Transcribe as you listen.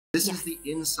This is the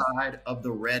inside of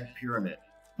the red pyramid.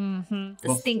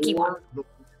 The stinky one.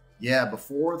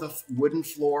 Before the wooden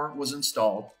floor was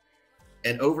installed.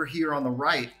 And over here on the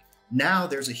right, now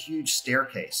there's a huge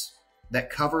staircase that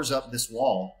covers up this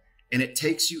wall, and it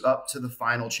takes you up to the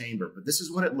final chamber. But this is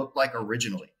what it looked like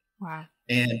originally. Wow.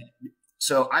 And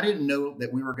so I didn't know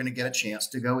that we were going to get a chance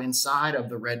to go inside of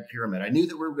the red pyramid. I knew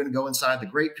that we were going to go inside the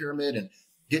Great Pyramid and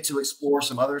get to explore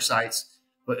some other sites.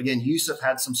 But again, Yusuf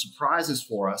had some surprises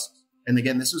for us. And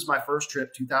again, this was my first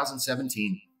trip,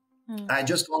 2017. I had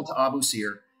just gone to Abu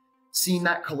Sir, seen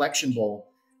that collection bowl,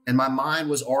 and my mind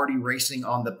was already racing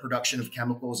on the production of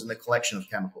chemicals and the collection of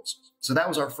chemicals. So that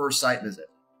was our first site visit.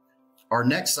 Our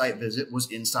next site visit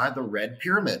was inside the red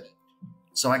pyramid.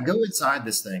 So I go inside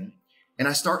this thing and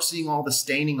I start seeing all the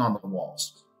staining on the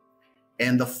walls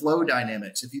and the flow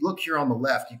dynamics. If you look here on the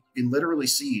left, you can literally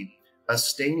see a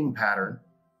staining pattern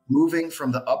moving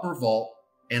from the upper vault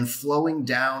and flowing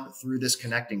down through this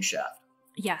connecting shaft.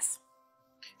 Yes.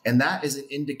 And that is an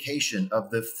indication of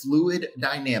the fluid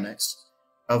dynamics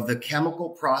of the chemical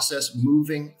process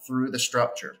moving through the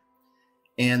structure.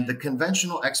 And the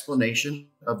conventional explanation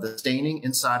of the staining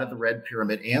inside of the red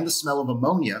pyramid and the smell of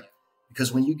ammonia,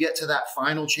 because when you get to that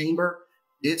final chamber,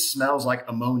 it smells like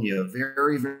ammonia.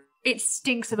 Very, very. It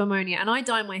stinks of ammonia. And I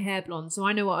dye my hair blonde, so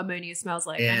I know what ammonia smells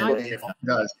like. And it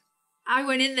does. I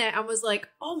went in there and was like,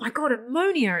 oh my God,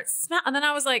 ammonia. It smells. And then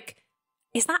I was like,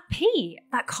 is that pee?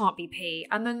 That can't be pee.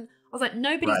 And then I was like,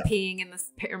 nobody's peeing in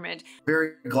this pyramid.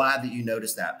 Very glad that you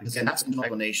noticed that, because that's an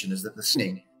explanation, is that the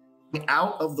staining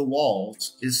out of the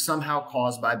walls is somehow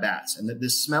caused by bats, and that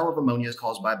this smell of ammonia is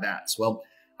caused by bats. Well,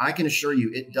 I can assure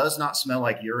you it does not smell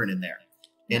like urine in there.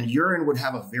 And urine would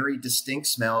have a very distinct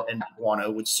smell, and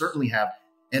guano would certainly have.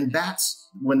 And bats,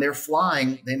 when they're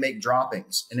flying, they make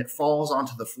droppings and it falls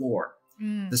onto the floor.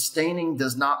 The staining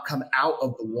does not come out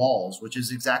of the walls, which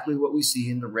is exactly what we see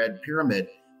in the red pyramid.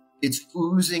 It's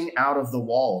oozing out of the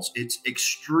walls. It's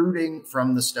extruding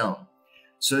from the stone.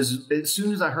 So as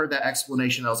soon as I heard that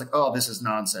explanation, I was like, oh, this is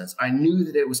nonsense. I knew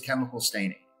that it was chemical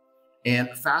staining. And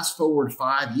fast forward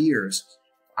 5 years,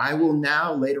 I will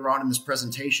now later on in this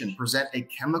presentation present a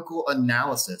chemical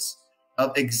analysis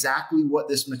of exactly what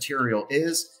this material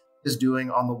is doing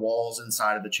on the walls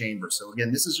inside of the chamber. So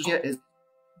again, this is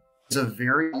a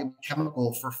very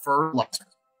chemical for fertilizer.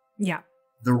 Yeah.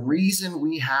 The reason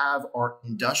we have our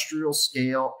industrial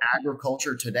scale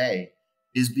agriculture today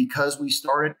is because we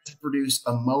started to produce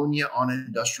ammonia on an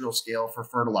industrial scale for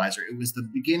fertilizer. It was the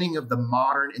beginning of the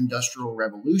modern industrial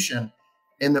revolution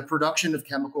and the production of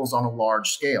chemicals on a large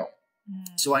scale.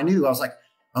 So I was like,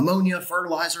 ammonia,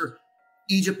 fertilizer.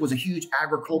 Egypt was a huge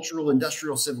agricultural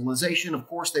industrial civilization. Of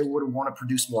course, they would want to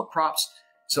produce more crops.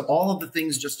 So all of the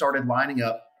things just started lining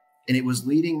up. And it was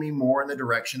leading me more in the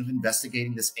direction of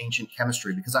investigating this ancient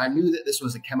chemistry, because I knew that this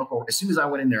was a chemical. As soon as I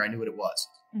went in there, I knew what it was.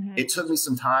 It took me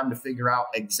some time to figure out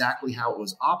exactly how it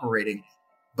was operating,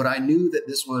 but I knew that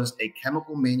this was a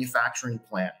chemical manufacturing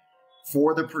plant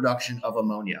for the production of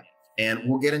ammonia. And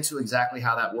we'll get into exactly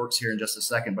how that works here in just a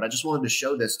second. But I just wanted to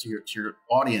show this to your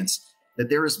audience, that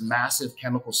there is massive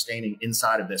chemical staining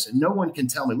inside of this. And no one can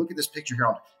tell me, look at this picture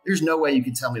here. There's no way you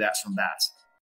can tell me that's from bats.